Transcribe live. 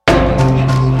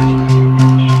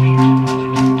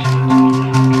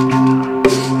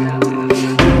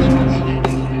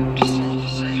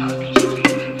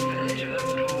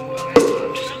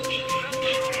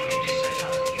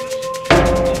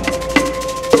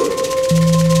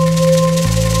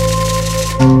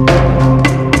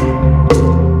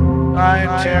I'm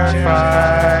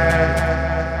terrified.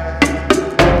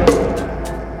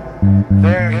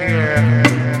 They're here.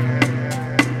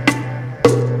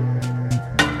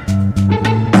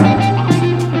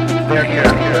 They're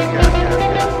here.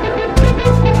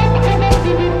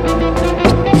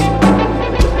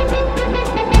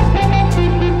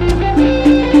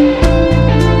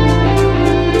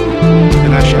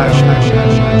 And I should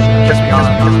just be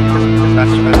honest.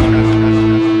 That's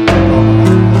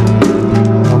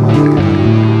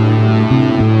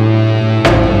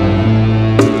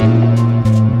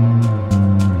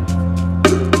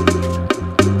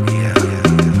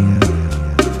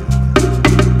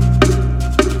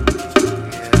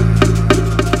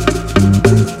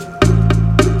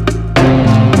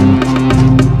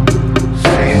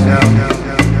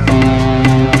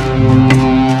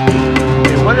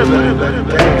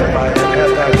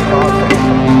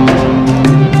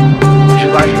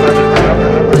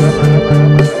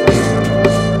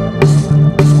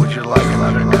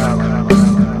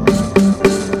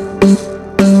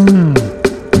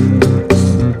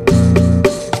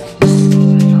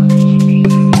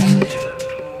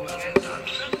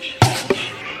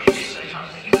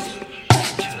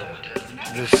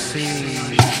the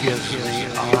sea gives me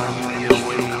on the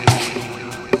wing.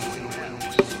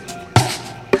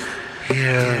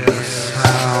 Hear the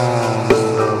sound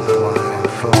of my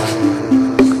foot,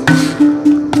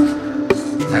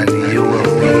 and you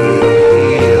will be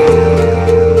healed.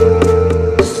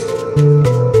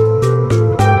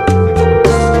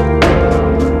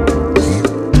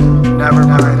 Never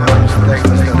mind those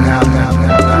things that happen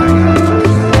at night.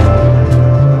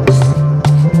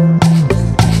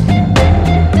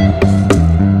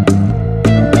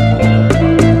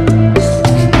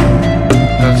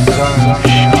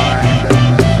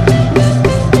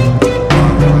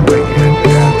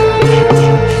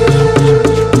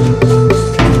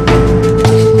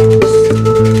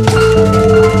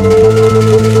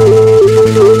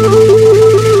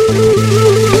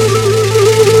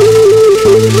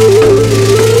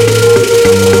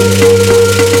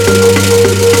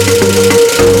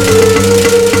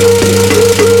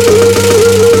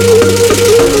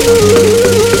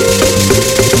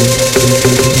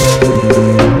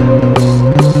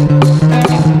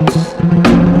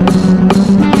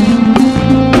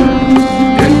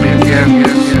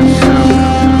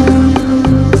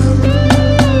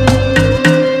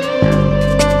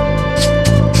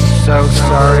 So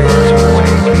sorry to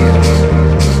wake you.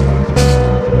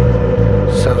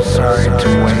 So sorry to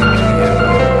wake you.